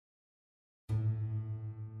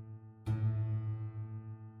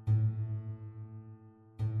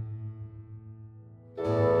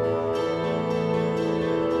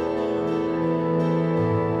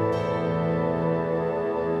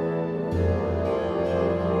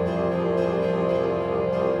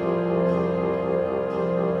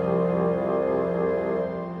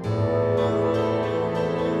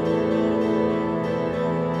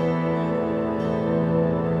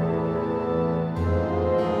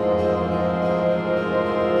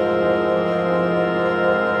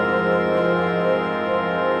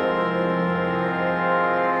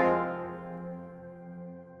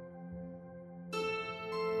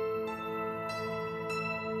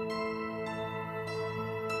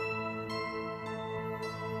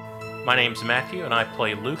My name's Matthew, and I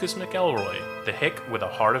play Lucas McElroy, the hick with a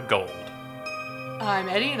heart of gold. I'm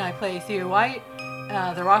Eddie, and I play Theo White,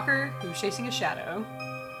 the rocker who's chasing a shadow.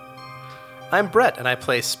 I'm Brett, and I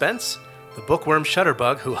play Spence, the bookworm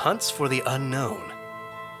shutterbug who hunts for the unknown.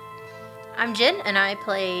 I'm Jen, and I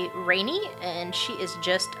play Rainy, and she is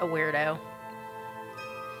just a weirdo.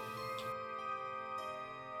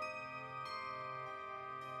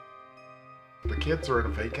 The kids are in a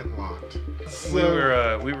vacant lot.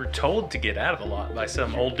 We were told to get out of the lot by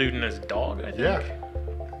some old dude and his dog, I think.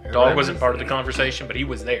 Yeah. Dog wasn't part of the conversation, but he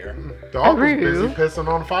was there. Dog was busy pissing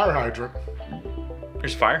on a fire hydrant.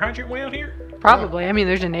 There's a fire hydrant way out here? Probably. I mean,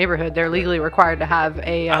 there's a neighborhood. They're legally required to have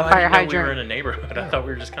a fire I didn't know hydrant. we were in a neighborhood. I thought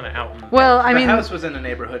we were just kind of out in... Well, I mean... The house was in the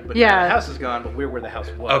neighborhood, but yeah. the house is gone, but we're where the house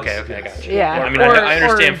was. Okay, I got you. Yeah. I mean, I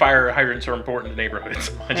understand fire hydrants are important to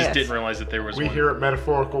neighborhoods. I just didn't realize that there was We one. here at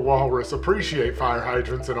Metaphorical Walrus appreciate fire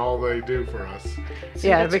hydrants and all they do for us. See,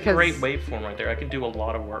 yeah, that's because... a great waveform right there. I can do a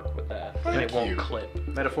lot of work with that, and it won't clip.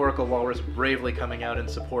 Metaphorical Walrus bravely coming out in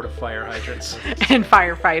support of fire hydrants. and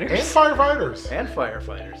firefighters. And firefighters. And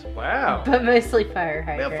firefighters. Wow. But mostly fire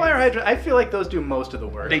hydrants. Yeah, fire hydrant. I feel like those do most of the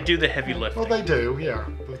work. They do the heavy lifting. Well, they do, yeah.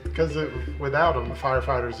 Because without them, the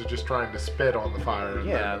firefighters are just trying to spit on the fire. And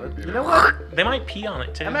Yeah, then, but you know what? They might pee on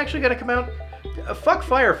it, too. I'm actually going to come out... fuck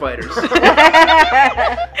firefighters.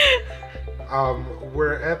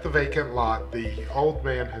 We're at the vacant lot. The old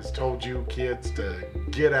man has told you kids to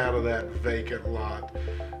get out of that vacant lot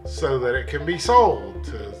so that it can be sold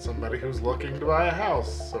to somebody who's looking to buy a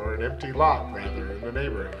house or an empty lot, rather, in the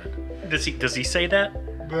neighborhood. Does he say that?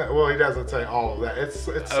 Well, he doesn't say all of that. It's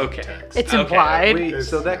Okay. subtext. It's Okay. implied.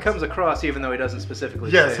 So that comes across even though he doesn't specifically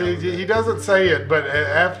Yes, say it. he doesn't say it, but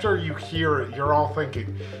after you hear it, you're all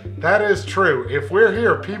thinking, that is true. If we're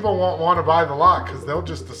here, people won't want to buy the lot because they'll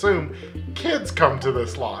just assume kids come to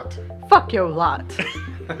this lot. Fuck your lot.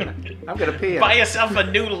 I'm going to pee Buy on it. yourself a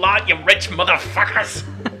new lot, you rich motherfuckers!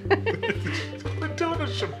 We're doing a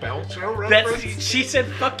Chappelle show reference. She said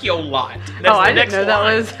fuck your lot. That's Oh, the I didn't next know that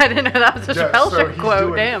line. was. I didn't know that was a Yeah, Chappelle so Show he's quote.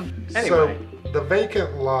 doing- Damn. Anyway. So the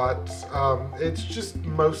vacant lot, it's just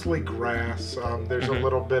mostly grass. There's a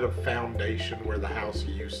little bit of foundation where the house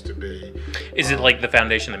used to be. Is it like the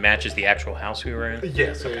foundation that matches the actual house we were in?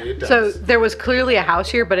 Yes, it does. So there was clearly a house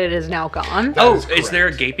here, but it is now gone. That Oh, is is there a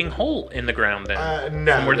correct. gaping hole in the ground then?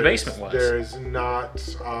 No, From where the there's- basement was? There is not.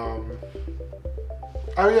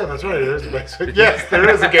 Oh yeah, that's right. There's a basement. Yes, there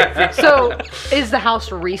is a gate. So is the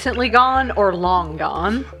house recently gone or long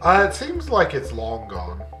gone? It seems like it's long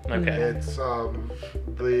gone. Okay. It's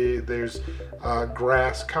there's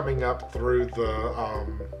grass coming up through the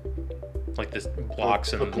Like this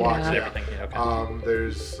blocks the and blocks, and yeah. everything. Yeah, okay.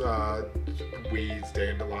 there's weeds,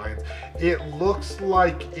 dandelions. It looks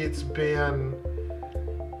like it's been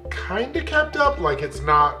kind of kept up. Like it's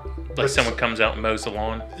not. Like someone comes out and mows the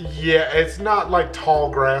lawn. Yeah, it's not like tall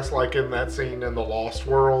grass like in that scene in the Lost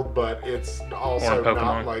World, but it's also Or in not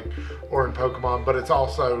Pokemon. like, or in Pokemon, but it's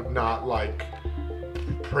also not like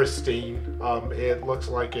pristine. It looks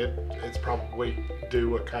like it's probably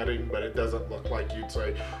due a cutting, but it doesn't look like you'd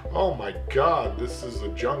say, oh my god, this is a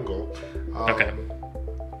jungle. Okay.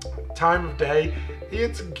 Time of day,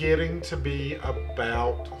 it's getting to be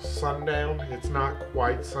about sundown. It's not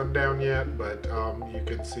quite sundown yet, but you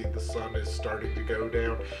can see the sun is starting to go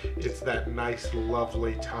down. It's that nice,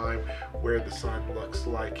 lovely time where the sun looks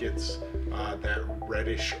like it's that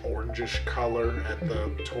reddish, orangish color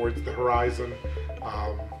towards the horizon.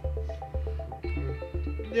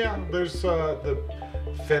 Yeah, there's the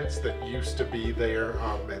fence that used to be there.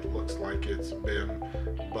 It looks like it's been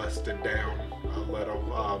busted down a little.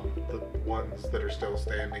 The ones that are still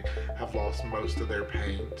standing have lost most of their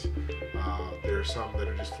paint. There are some that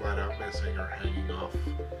are just flat out missing or hanging off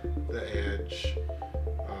the edge.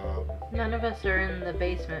 None of us are in the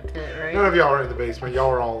basement pit, right? None of y'all are in the basement. Y'all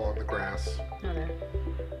are all on the grass. Okay.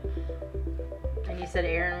 And you said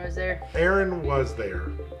Aaron was there? Aaron was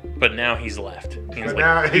there. But now he's left. He's But like,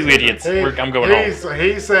 now you idiots. I'm going home.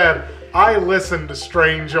 He said, I listened to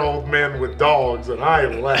strange old men with dogs and I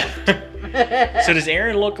left. So does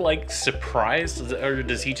Aaron look like surprised, or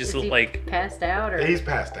does he just Is look he like? passed out or He's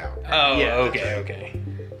passed out. Oh, Yeah. okay.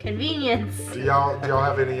 convenience? Do y'all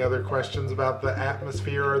have any other questions about the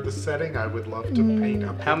atmosphere or the setting? I would love to paint a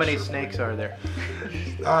picture. How many snakes are there?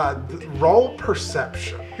 Roll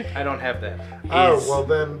perception. I don't have that. Oh, well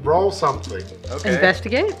then roll something. Okay.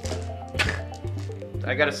 Investigate.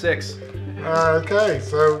 I got a 6. Okay,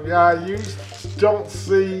 so you don't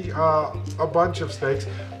see a bunch of snakes,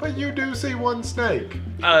 but you do see one snake.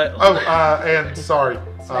 And sorry,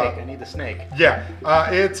 Snake. I need the snake. Yeah,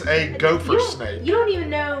 it's a gopher snake. You don't even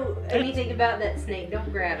know anything about that snake.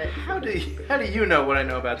 Don't grab it. How do you know what I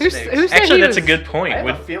know about Who snakes? said Actually, he that's a was- good point. I am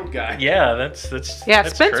With- a field guy. yeah, that's Yeah,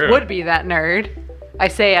 that's Spence true. would be that nerd. I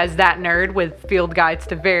say as that nerd with field guides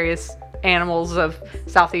to various animals of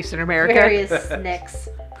southeastern America. Various snakes.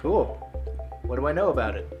 Cool. What do I know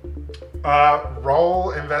about it?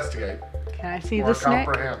 Roll investigate Can I see or the snake?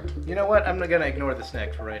 comprehend. You know what? I'm gonna ignore the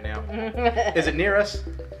snake for right now. Is it near us?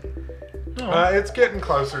 It's getting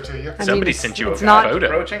closer to you. I mean, Somebody it's- sent you a it's not- photo.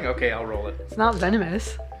 Approaching? Okay, I'll roll it. It's not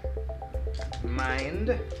venomous.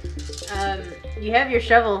 Mind. You have your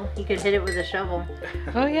shovel. You could hit it with a shovel.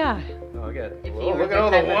 Oh yeah, Oh, good. If Whoa, you were look the at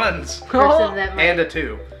all the type of- ones. Person that might. And a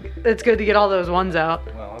 2. it's good to get all those ones out.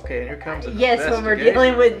 Well, okay, and here comes an Yes, when we're investigate.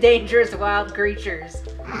 dealing with dangerous wild creatures.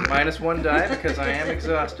 -1 die because I am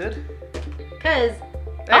exhausted. Because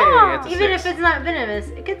Hey, it's a even 6. if it's not venomous,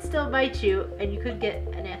 it could still bite you, and you could get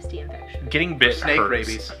a nasty infection. Getting bit Snake hurts.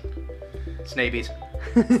 rabies. Snabies.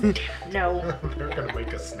 No. They're gonna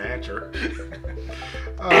make a snatcher.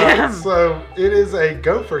 So it is a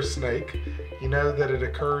gopher snake. You know that it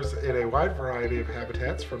occurs in a wide variety of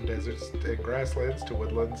habitats, from deserts and grasslands to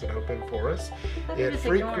woodlands and open forests. I'm It just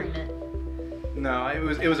frequent- ignoring it. No,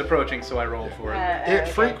 it was approaching, so I rolled for it. It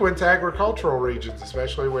Okay. frequents agricultural regions,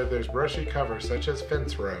 especially where there's brushy cover such as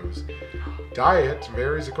fence rows. Diet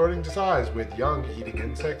varies according to size, with young eating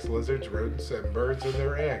insects, lizards, rodents, and birds and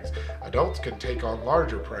their eggs. Adults can take on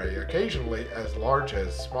larger prey, occasionally as large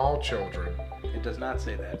as small children, It does not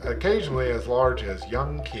say that. occasionally as large as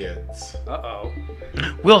young kids, Uh-oh.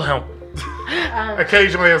 Wilhelm.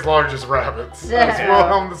 occasionally as large as rabbits. Yeah. Is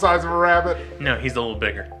Wilhelm the size of a rabbit? No, he's a little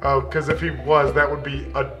bigger. Oh, because if he was, that would be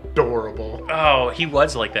adorable. Oh, he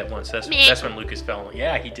was like that once. That's when Lucas fell.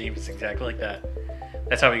 Yeah, he was exactly like that.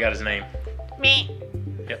 That's how he got his name.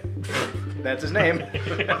 Yep. That's his name.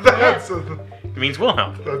 That's It means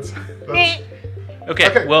Wilhelm. that's Okay,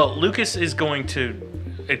 Okay. well, Lucas is going to,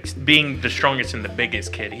 being the strongest and the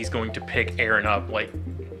biggest kid, he's going to pick Aaron up like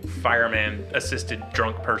fireman assisted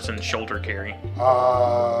drunk person shoulder carry.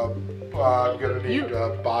 I'm gonna need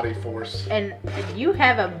You- body force. And you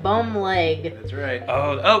have a bum leg. That's right.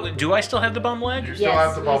 Oh, do I still have the bum leg? You still Yes,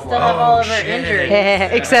 have the we bum still leg. have all of our shit.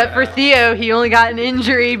 injuries. Except for Theo, he only got an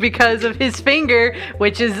injury because of his finger,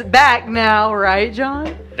 which is back now, right,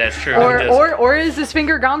 John? That's true. Or It does- or is his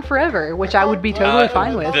finger gone forever, which I would be totally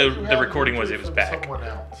fine with. The recording was it was back. Someone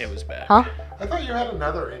else. It was back. Huh? I thought you had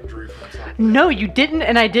another injury from something. No, you didn't,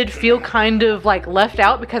 and I did feel kind of like left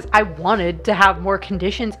out because I wanted to have more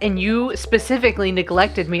conditions, and you specifically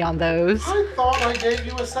neglected me on those. I thought I gave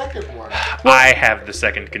you a second one. I have the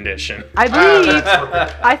second condition. I believe. That's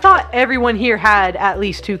right. I thought everyone here had at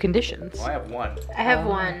least 2 conditions. Well, I have 1. I have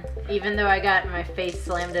one, even though I got my face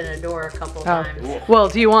slammed in a door a couple Oh. times. Well,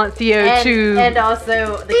 do you want Theo to? And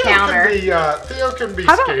also the counter. Theo can be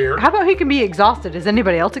how scared. about he can be exhausted? Is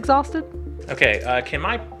anybody else exhausted? Okay, can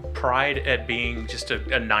my pride at being just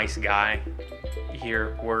a nice guy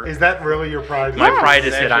here work? Is that really your pride? My Yes. pride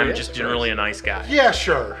is that Actually, I'm yes, just it generally is. a nice guy. Yeah,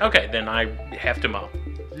 sure. Okay, then I heft him up.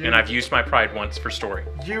 And I've used my pride once for story.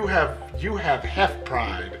 You have heft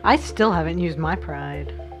pride. I still haven't used my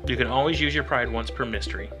pride. You can always use your pride once per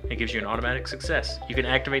mystery. It gives you an automatic success. You can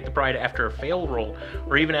activate the pride after a failed roll,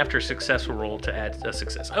 or even after a successful roll to add a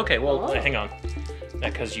success. Okay, well, hang on.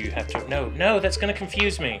 Because you have to. No, that's going to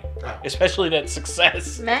confuse me. Oh. Especially that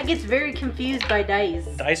success. Matt gets very confused by dice.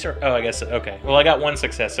 Dice are. Oh, I guess. Okay. Well, I got 1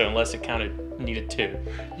 success, so unless it needed 2.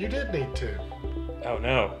 You did need to. Oh,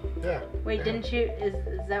 no. Yeah. Wait, didn't you? Is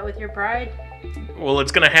that with your pride? Well,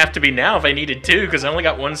 it's going to have to be now if I needed 2, because I only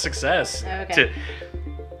got 1 success. Okay.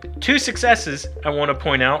 2 successes, I want to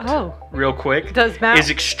point out Oh. real quick, Does Matt-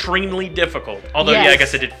 is extremely difficult. Although, Yes. yeah, I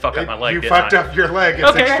guess I did fuck up my leg. You didn't fucked I? up your leg. It's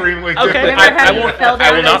Okay. extremely Okay. difficult. Remember how I you won't- fell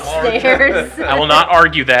I will down not- those stairs? I will not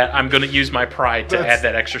argue that. I'm going to use my pride to That's- add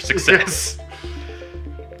that extra success.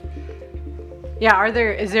 Yeah,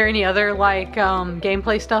 is there any other like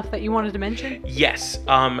gameplay stuff that you wanted to mention? Yes.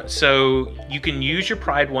 So you can use your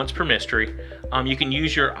pride once per mystery. You can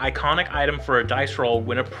use your iconic item for a dice roll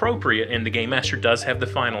when appropriate, and the Game Master does have the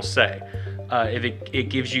final say. If it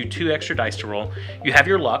gives you 2 extra dice to roll. You have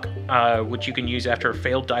your luck, which you can use after a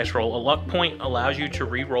failed dice roll. A luck point allows you to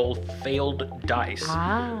re-roll failed dice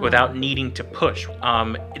without needing to push.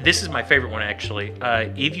 This is my favorite one, actually.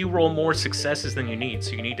 If you roll more successes than you need,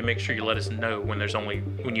 so you need to make sure you let us know when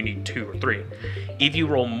you need 2 or 3. If you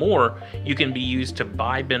roll more, you can be used to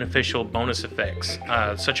buy beneficial bonus effects.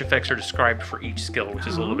 Such effects are described for each skill, which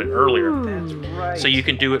is a little bit earlier. That's right. So you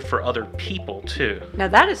can do it for other people too. Now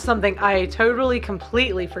that is something I totally,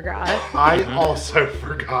 completely forgot. I also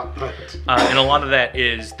forgot that. And a lot of that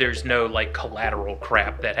is there's no like collateral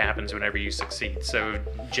crap that happens whenever you succeed. So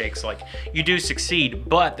Jake's like, you do succeed,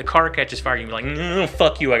 but the car catches fire. You're like, no,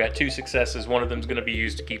 fuck you. I got 2 successes. One of them's going to be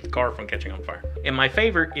used to keep the car from catching on fire. And my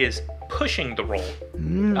favorite is pushing the roll.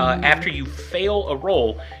 After you fail a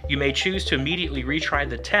roll, you may choose to immediately retry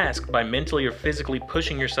the task by mentally or physically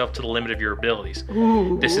pushing yourself to the limit of your abilities.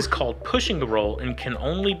 Ooh. This is called pushing the roll and can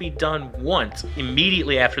only be done once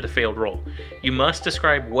immediately after the failed roll. You must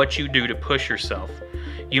describe what you do to push yourself.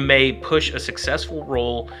 You may push a successful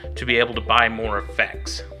roll to be able to buy more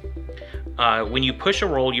effects. When you push a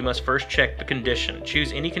roll, you must first check the condition.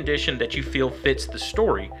 Choose any condition that you feel fits the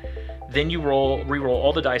story. Then you re-roll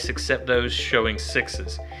all the dice except those showing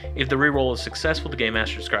 6s. If the re-roll is successful, the Game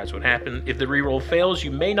Master describes what happened. If the re-roll fails,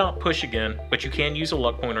 you may not push again, but you can use a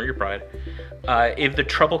luck point or your pride. If the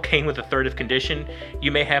trouble came with a third of condition,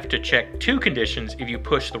 you may have to check 2 conditions if you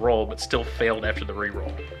push the roll but still failed after the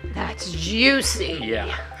re-roll. That's juicy.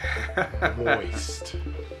 Yeah. Moist.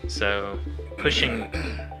 So pushing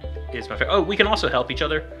is my favorite. Oh, we can also help each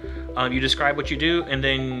other. You describe what you do, and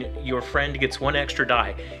then your friend gets 1 extra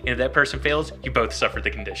die. And if that person fails, you both suffer the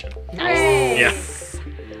condition. Nice.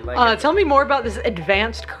 Yeah. Tell me more about this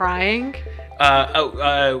advanced crying.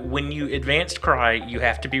 When you advanced cry, you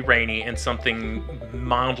have to be Rainy, and something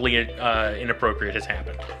mildly inappropriate has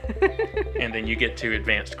happened. And then you get to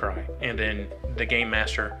advanced cry. And then the Game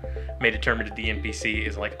Master may determine that the NPC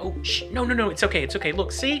is like, oh, no, it's okay.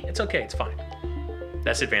 Look, see? It's okay, it's fine.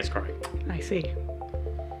 That's advanced cry. I see.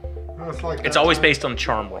 It's always based on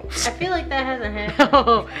charm rolls. I feel like that hasn't happened.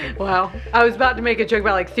 Oh, wow. I was about to make a joke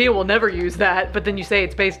about like Theo will never use that, but then you say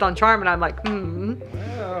it's based on charm, and I'm like,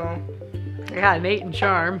 Well, I got an 8 in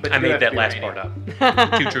charm. but I you made have to that be last Rainy. part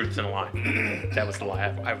up. 2 truths and a lie. That was the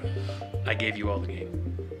lie. I gave you all the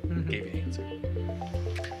game. Gave you the answer.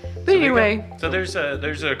 But anyway, So there's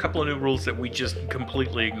a couple of new rules that we just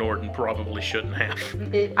completely ignored and probably shouldn't have.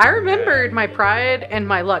 I remembered my pride and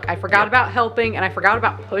my luck. I forgot about helping and I forgot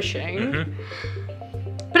about pushing.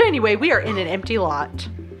 Mm-hmm. But anyway, we are in an empty lot.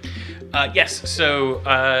 Yes. So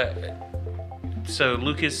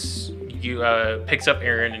Lucas picks up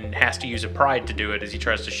Aaron and has to use a pride to do it as he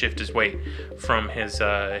tries to shift his weight from his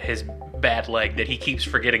bad leg that he keeps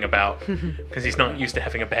forgetting about because he's not used to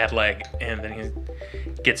having a bad leg. And then he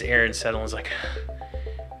gets Aaron settled and is like,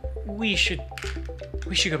 we should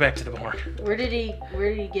go back to the barn. Where did he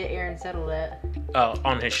get Aaron settled at?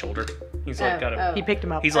 On his shoulder. He's like got a. He picked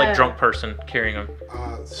him up. He's like drunk person carrying him.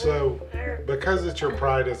 So, because it's your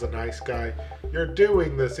pride as a nice guy, you're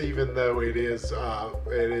doing this even though it is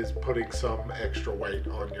putting some extra weight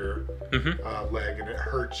on your leg and it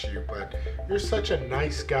hurts you. But you're such a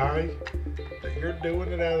nice guy that you're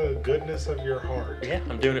doing it out of the goodness of your heart. Yeah,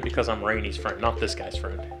 I'm doing it because I'm Rainy's friend, not this guy's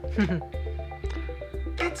friend.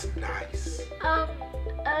 That's nice.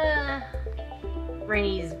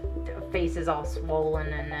 Rainy's face is all swollen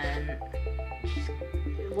and then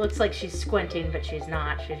it looks like she's squinting, but she's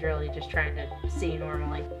not. She's really just trying to see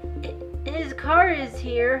normally. His car is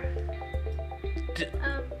here.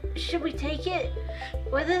 Should we take it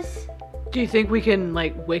with us? Do you think we can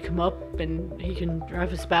like wake him up and he can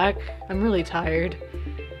drive us back? I'm really tired.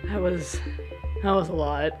 That was a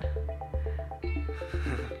lot.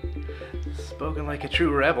 Spoken like a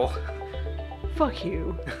true rebel. Fuck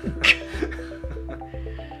you.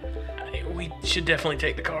 We should definitely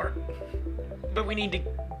take the car, but we need to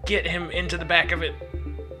get him into the back of it,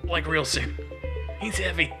 like real soon. He's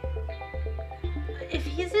heavy. If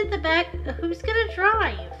he's in the back, who's gonna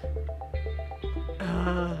drive?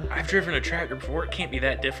 I've driven a tractor before. It can't be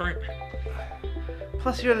that different.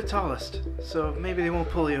 Plus, you're the tallest, so maybe they won't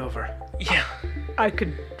pull you over. Yeah. I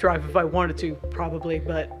could drive if I wanted to, probably,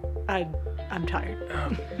 but I'm tired.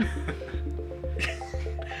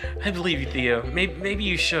 I believe you, Theo. Maybe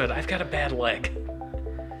you should. I've got a bad leg.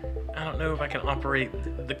 I don't know if I can operate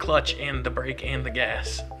the clutch and the brake and the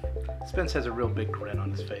gas. Spence has a real big grin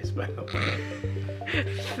on his face, by the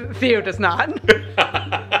way. Theo does not.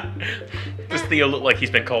 Does Theo look like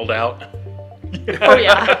he's been called out? Oh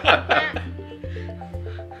yeah.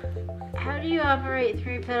 How do you operate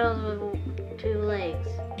 3 pedals with 2 legs?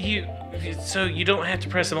 So you don't have to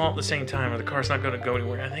press them all at the same time, or the car's not going to go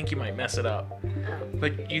anywhere. I think you might mess it up.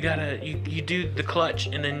 But you gotta you do the clutch,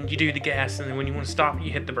 and then you do the gas, and then when you want to stop, you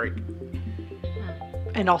hit the brake.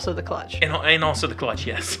 And also the clutch. And also the clutch,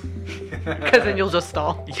 yes. Because then you'll just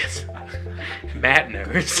stall. Yes. Matt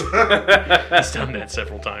knows. He's done that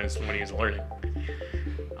several times when he was learning.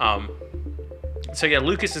 So yeah,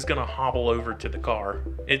 Lucas is gonna hobble over to the car.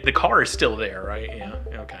 The car is still there, right? Yeah.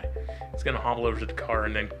 Okay. He's gonna hobble over to the car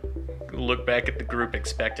and then look back at the group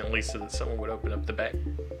expectantly so that someone would open up the back.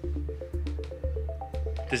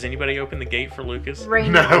 Does anybody open the gate for Lucas? Rainy,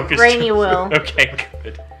 No. Rainy will. Okay,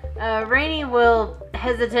 good. Rainy will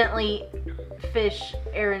hesitantly fish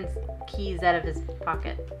Aaron's keys out of his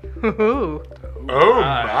pocket. Ooh. Oh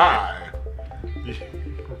my!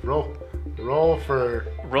 Roll for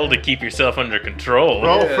Roll to keep yourself under control.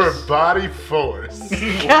 roll Yes. for body force.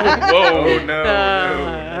 Oh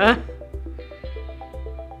no,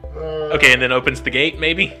 Uh, Okay, and then opens the gate,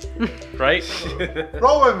 maybe? Right?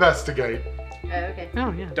 Roll investigate. Okay.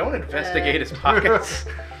 oh yeah. Don't investigate his pockets.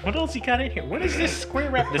 What else he got in here? What is this square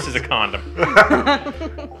wrap? This is a condom.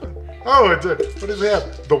 Oh, what does he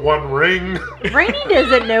have? The one ring. Rainy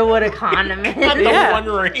doesn't know what a condom is. Not the Yeah. one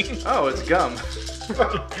ring. Oh, it's gum.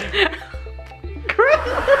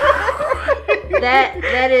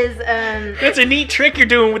 That is That's a neat trick you're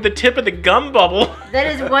doing with the tip of the gum bubble. that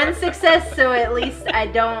is one success. So at least I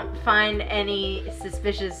don't find any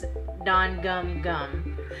suspicious non-gum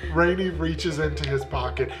gum. Rainy reaches into his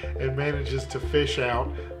pocket and manages to fish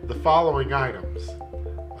out the following items: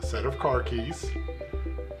 a set of car keys,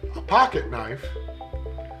 a pocket knife,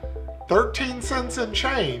 13 cents in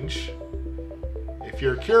change. If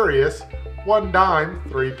you're curious, 1 dime,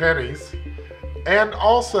 3 pennies. And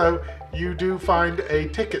also, you do find a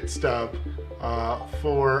ticket stub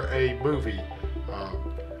for a movie.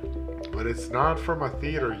 But it's not from a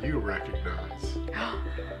theater you recognize.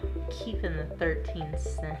 Keeping the 13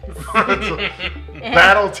 cents.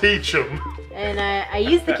 That'll teach him. And I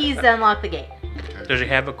use the keys to unlock the gate. Does he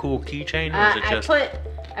have a cool keychain, or is it just...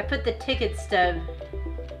 I put the ticket stub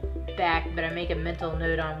back, but I make a mental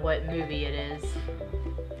note on what movie it is.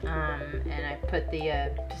 And I put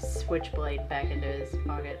the switchblade back into his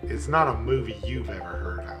pocket. It's not a movie you've ever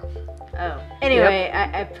heard of. Oh. Anyway,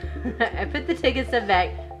 I put the ticket stub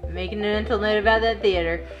back, making a mental note about that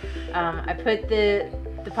theater. I put the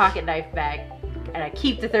pocket knife back, and I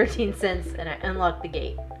keep the 13 cents, and I unlock the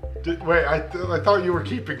gate. Wait, I thought you were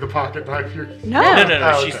keeping the pocket knife. No.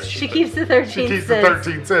 No. Oh, She's, okay. She keeps the 13 She keeps cents.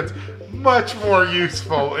 the 13 cents. Much more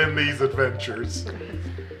useful in these adventures.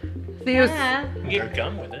 Theo's, Yeah. You get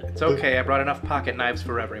gum with it. It's okay. I brought enough pocket knives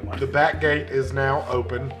for everyone. The back gate is now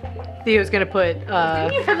open. Theo's gonna put.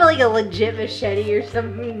 You have like a legit machete or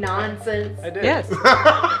some nonsense. I did. Yes.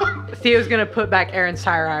 Theo's gonna put back Aaron's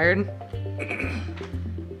tire iron.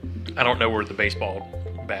 I don't know where the baseball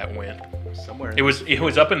bat went. Somewhere. It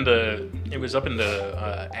was up in the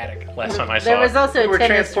attic last time I saw There was it. also We're a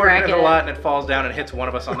tennis transporting it racket. a lot, and it falls down and hits one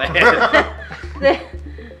of us on the head.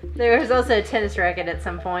 There was also a tennis racket at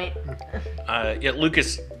some point. Yeah,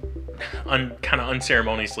 Lucas kind of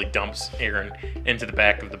unceremoniously dumps Aaron into the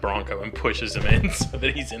back of the Bronco and pushes him in so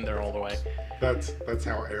that he's in there all the way. That's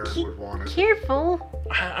how Aaron would want it. Careful.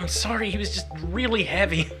 I'm sorry, he was just really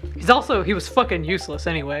heavy. He was fucking useless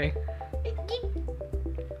anyway.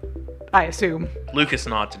 I assume. Lucas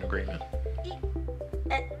nods in agreement.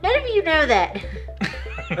 None of you know that.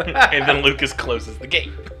 And then Lucas closes the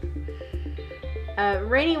gate.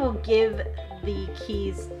 Rainy will give the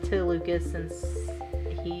keys to Lucas since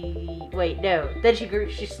he... Wait, no. Then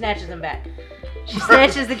she snatches them back. She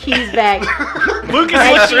snatches the keys back. Lucas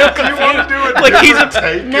looks real You want to do it? Like he's a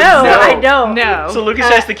take No, it? I don't. No. So Lucas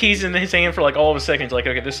has the keys in his hand for like all of a second. He's like,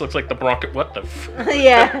 okay, this looks like the Bronco. What the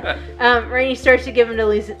Yeah. Rainy starts to give them to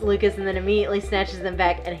Lucas and then immediately snatches them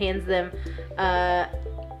back and hands them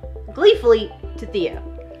gleefully to Theo.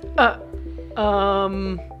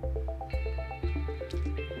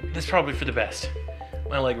 That's probably for the best.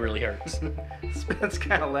 My leg really hurts. Spence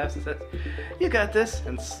kind of laughs and says, "You got this,"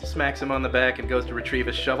 and smacks him on the back and goes to retrieve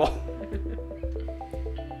his shovel.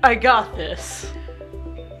 I got this.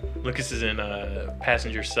 Lucas is in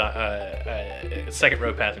passenger side, second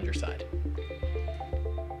row passenger side.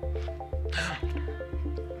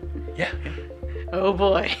 Yeah. Oh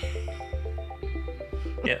boy.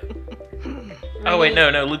 Yeah. Oh wait, no.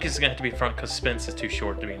 Lucas is gonna have to be front because Spence is too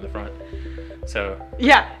short to be in the front. So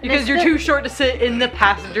Yeah, because you're too short to sit in the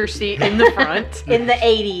passenger seat in the front. In the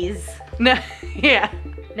 80s. No, yeah.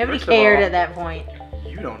 Nobody First of cared all- at that point.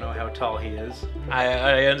 You don't know how tall he is. I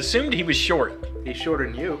assumed he was short. He's shorter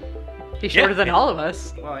than you. He's shorter Yeah. than all of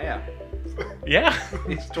us. Well, yeah. Yeah.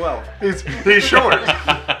 He's 12. He's short.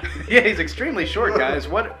 Yeah, he's extremely short, guys.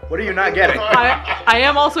 What are you not getting? I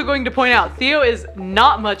am also going to point out Theo is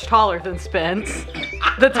not much taller than Spence.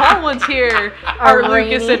 The tall ones here are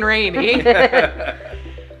Lucas and Rainy.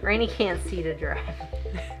 Rainy can't see to drive.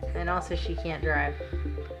 And also she can't drive.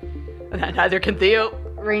 Neither can Theo.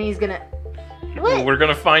 Rainy's gonna... Well, What? we're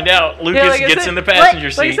gonna find out. Lucas like I gets said- in the passenger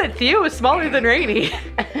Like I seat. said, Theo is smaller than Rainy.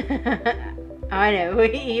 Oh, I know.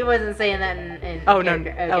 He wasn't saying that in Oh, no.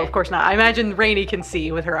 character. Okay. Oh, of course not. I imagine Rainey can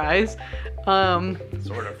see with her eyes.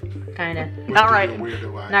 Sort of. Kind of. Not right.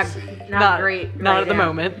 Weirdo I Not, see. not great. Not right at the now.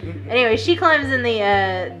 moment. Anyway, she climbs in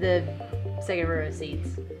the second row of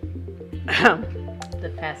seats.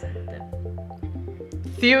 The passenger.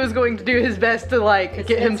 Theo's going to do his best to, like,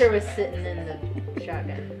 get him... Spencer was sitting in the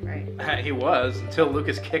shotgun, right? He was until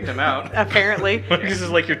Lucas kicked him out. Apparently. Lucas is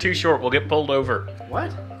like, you're too short. We'll get pulled over.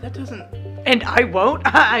 What? That doesn't. And I won't?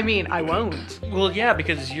 I mean, I won't. Well, yeah,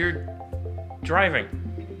 because you're driving.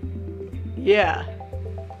 Yeah.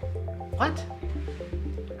 What?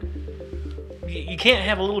 You can't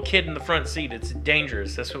have a little kid in the front seat. It's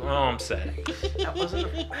dangerous. That's what my mom said. That wasn't.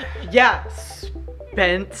 Yeah,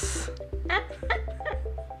 Spence.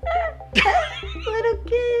 Little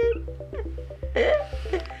kid.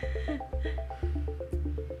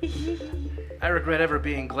 I regret ever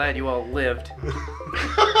being glad you all lived.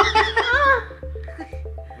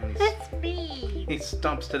 That's me. He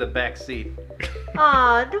stumps to the back seat.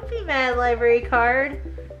 Aw, don't be mad, library card.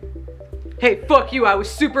 Hey, fuck you, I was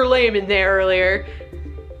super lame in there earlier.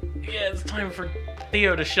 Yeah, it's time for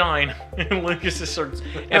Theo to shine. And Lucas just starts,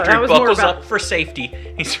 that after he was more buckles about- up for safety,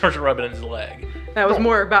 he starts rubbing his leg. That was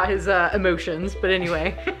more about his emotions, but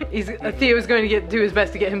anyway, Theo's going to do his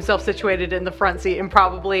best to get himself situated in the front seat and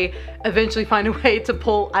probably eventually find a way to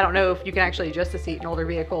pull. I don't know if you can actually adjust a seat in older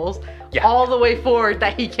vehicles, Yeah. all the way forward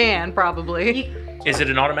that he can probably. Is it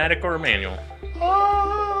an automatic or a manual?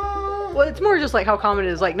 Well, it's more just like how common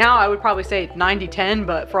it is. Like now, I would probably say 90-10,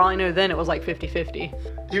 but for all I know, then it was like 50-50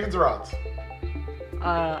 Evens or odds?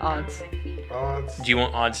 odds. Odds. Do you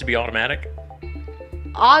want odds to be automatic?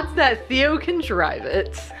 Odds that Theo can drive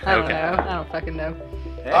it. I don't Okay. know. I don't fucking know.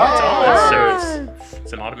 Oh. So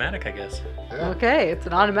it's an automatic, I guess. Yeah. Okay, it's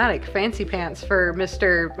an automatic. Fancy pants for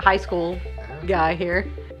Mr. High School guy here.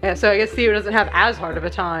 Yeah, so I guess Theo doesn't have as hard of a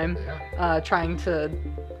time trying to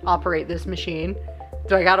operate this machine.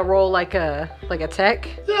 Do I gotta roll like a tech?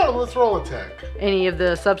 Yeah, let's roll a tech. Any of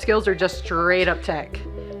the sub skills or just straight up tech?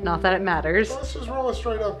 Not that it matters. Let's just roll a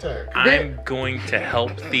straight up tech. I'm going to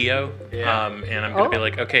help Theo, Yeah. and I'm going to be Oh.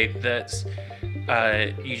 like, okay, that's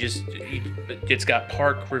it's got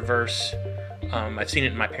park, reverse. I've seen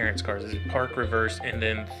it in my parents' cars. It's park, reverse, and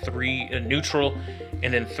then neutral,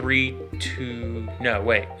 and then 3, 2. No,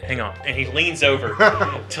 wait, hang on. And he leans over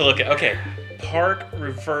to look at. Okay, park,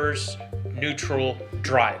 reverse, neutral,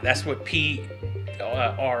 drive. That's what P,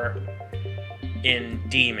 R, N,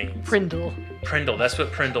 D means. Prindle. Prindle. That's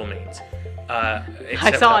what Prindle means. I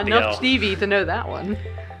Except saw without the enough L. Stevie to know that one.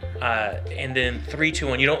 And then 3, 2,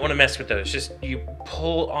 1. You don't want to mess with those. Just you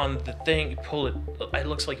pull on the thing. You pull it. It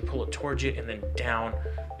looks like you pull it towards you and then down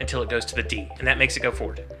until it goes to the D, and that makes it go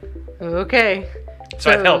forward. Okay.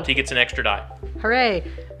 So I've helped. He gets an extra die, Hooray.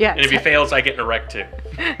 Yeah. and if he fails, I get an erect too.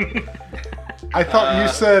 I thought you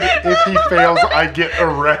said if he fails, I get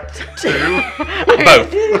erect too.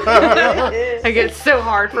 Both. I get so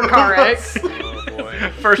hard for car wrecks. Oh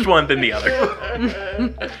boy. First one, then the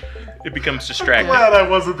other. It becomes distracting. Glad I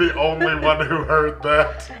wasn't the only one who heard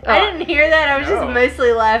that. I didn't hear that. I was No. just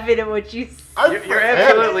mostly laughing at what you said. You're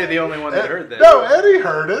absolutely the only one that heard that. No, Eddie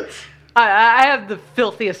heard it. I have the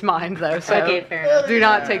filthiest mind though, so Okay, fair enough. do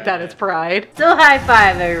not take that as pride. Still high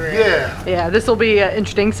five over it. Yeah. Yeah, this will be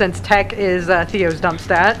interesting since tech is Theo's dump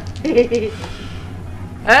stat.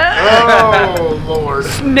 Oh Lord.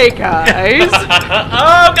 Snake eyes.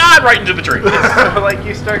 Oh God! Right into the tree. So, like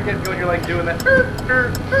you start getting going, you're like doing that,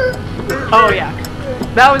 Oh yeah,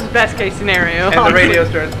 that was best case scenario. and the radio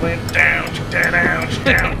starts playing. Down,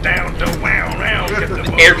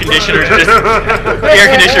 air conditioner's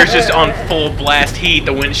just on full blast heat.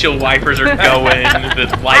 The windshield wipers are going.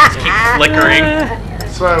 The lights keep flickering.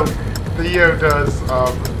 So Theo does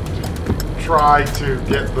try to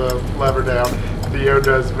get the lever down. Theo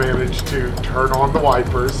does manage to turn on the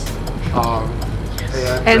wipers.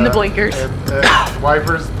 And the blinkers. And the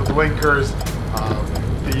wipers, the blinkers.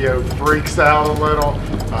 Theo freaks out a little.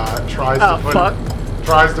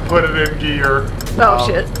 Tries to put it in gear. Oh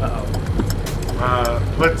shit.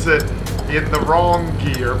 Puts it in the wrong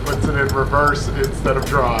gear. Puts it in reverse instead of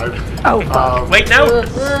drive. Oh fuck. Wait, no.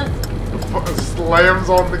 Slams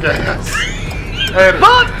on the gas. And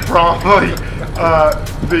promptly,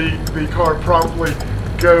 the car promptly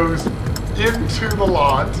goes into the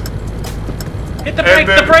lot. Hit the brake!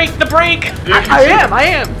 The brake! The brake! I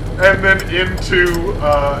am. And then into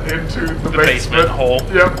the basement hole.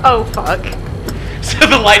 Yep. Oh fuck. So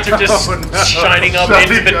the lights are just shining up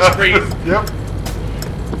into the trees. Yep.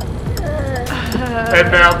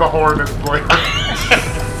 And now the horn is blinking.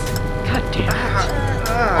 God damn it.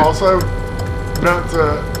 Also, not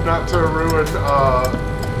to ruin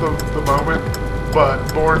the moment,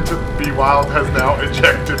 but Born to Be Wild has now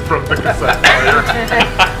ejected from the cassette player.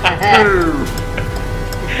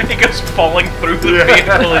 It goes falling through the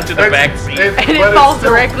vehicle into the back seat. And it falls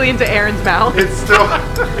directly into Aaron's mouth. It's still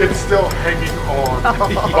hanging on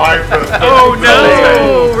by the. Oh, no!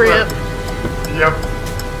 Oh, rip. Yep.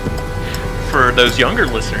 For those younger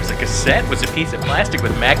listeners, a cassette was a piece of plastic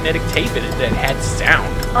with magnetic tape in it that had sound.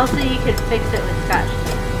 Also, you could fix it with scotch.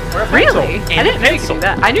 Really? And I didn't know you could pencil. do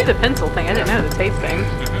that. I knew the pencil thing. I didn't know the tape thing.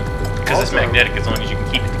 Because it's Also- magnetic, as long as you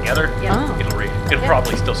can keep it together, Yeah. Oh. it'll read. It'll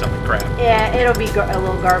probably still sound like crap. Yeah, it'll be a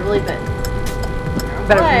little garbly, but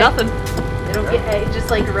Better What? than nothing. it'll get just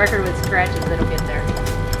like a record with scratches. It'll get there.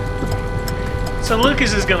 So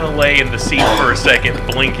Lucas is gonna lay in the seat for a second,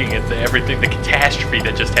 blinking at the catastrophe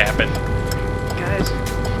that just happened. Guys,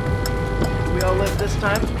 do we all live this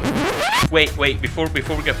time? Wait, before we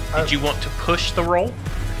go, did you want to push the roll?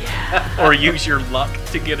 Yeah. Or use your luck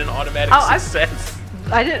to get an automatic success?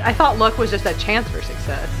 I thought luck was just a chance for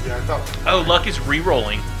success. Yeah, I thought. Oh, luck is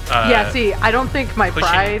re-rolling. Yeah, see, I don't think my pushing-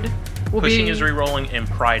 pride will Pushing be... is re-rolling, and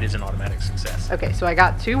pride is an automatic success. Okay, so I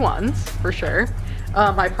got 2 1s, for sure.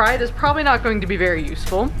 My pride is probably not going to be very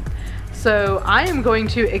useful. So I am going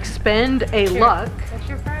to expend a luck. That's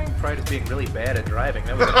your pride. Pride is being really bad at driving.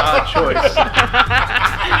 That was an odd choice.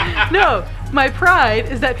 No, my pride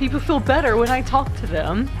is that people feel better when I talk to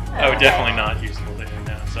them. Oh, definitely not useful to him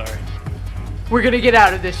now. Sorry. We're going to get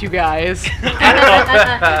out of this, you guys. There you go.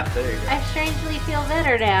 I strangely feel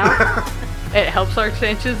better now. It helps our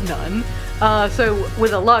chances none. So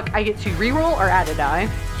with a luck, I get to re-roll or add a die,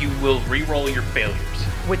 You will re-roll your failures.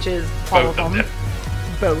 which is all Both of them. of them.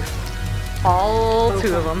 Both. All Both 2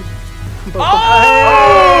 of of them. Both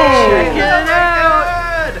Oh! Check it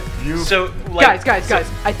out. You. So, like, Guys,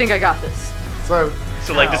 I think I got this.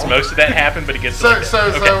 So like, does most of that happen, but it gets like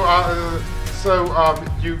that?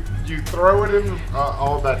 Okay. you throw it in.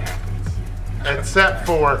 All that happens, except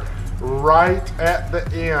for right at the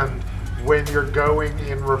end when you're going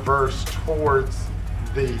in reverse towards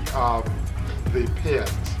the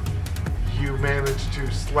pit. You manage to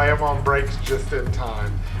slam on brakes just in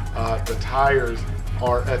time. The tires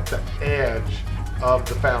are at the edge of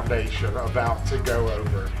the foundation, about to go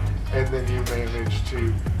over, and then you manage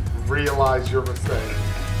to realize your mistake,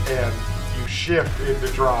 and you shift into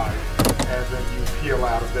drive, and then you peel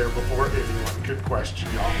out of there before anyone could question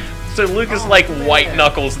you. So Lucas like white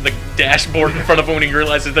knuckles the dashboard in front of him when he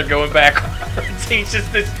realizes they're going backwards. He's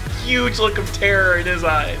just this huge look of terror in his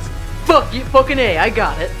eyes. Fuck you, fucking A, I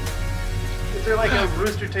got it. Is there like a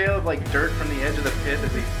rooster tail of like dirt from the edge of the pit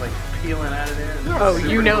as he's like peeling out of there? Oh,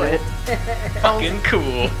 you know it. Fucking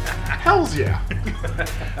cool. Hells yeah.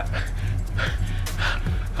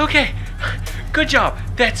 Okay, good job.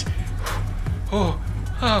 That's all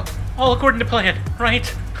according to plan,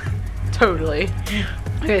 right? Totally.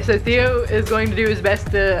 Okay, so Theo is going to do his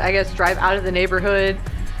best to, I guess, drive out of the neighborhood.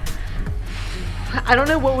 I don't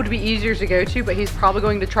know what would be easier to go to, but he's probably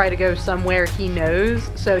going to try to go somewhere he knows.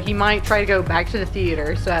 So he might try to go back to the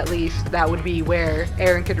theater, so at least that would be where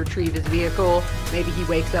Aaron could retrieve his vehicle. Maybe he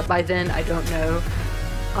wakes up by then, I don't know.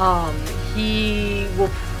 He will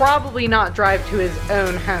probably not drive to his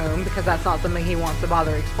own home because that's not something he wants to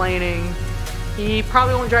bother explaining. He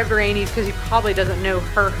probably won't drive to Rainey's because he probably doesn't know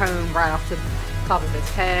her home right off the top of his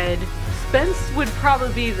head. Spence would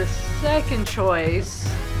probably be the second choice,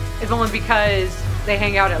 if only because they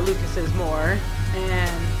hang out at Lucas's more.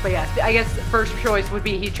 But yeah, I guess the first choice would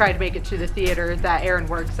be he tried to make it to the theater that Aaron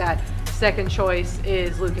works at. Second choice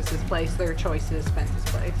is Lucas's place. Third choice is Spence's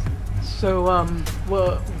place. So,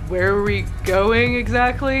 well, where are we going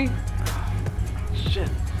exactly? Shit.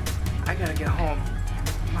 I gotta get home.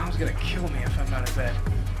 Mom's gonna kill me if I'm not in bed.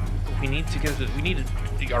 We need to go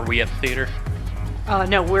to. Are we at the theater?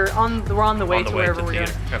 No, we're on the way On the to way wherever to we're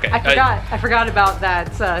theater. going. Okay. I forgot about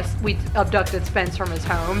that. We abducted Spence from his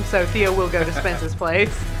home, so Theo will go to Spence's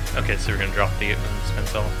place. Okay, so we're gonna drop the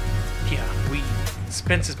Spence off. Yeah,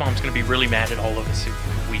 Spence's mom's gonna be really mad at all of us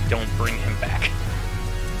if we don't bring him back.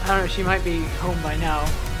 I don't know. She might be home by now,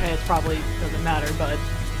 and it probably doesn't matter. But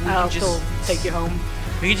I'll just still take you home.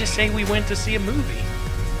 We could just say we went to see a movie.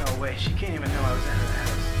 No way. She can't even know I was out of the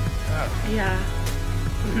house. Oh. Yeah.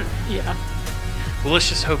 Yeah. Well, let's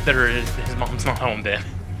just hope that his mom's not home then.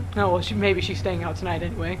 No, well, maybe she's staying out tonight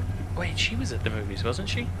anyway. Wait, she was at the movies, wasn't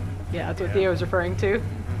she? Yeah, that's what Theo was referring to,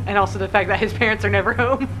 and also the fact that his parents are never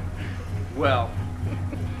home. Well,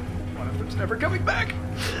 one of them's never coming back.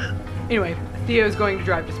 Anyway, Theo's going to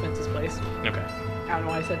drive to Spence's place. Okay. I don't know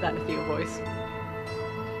why I said that in a Theo voice.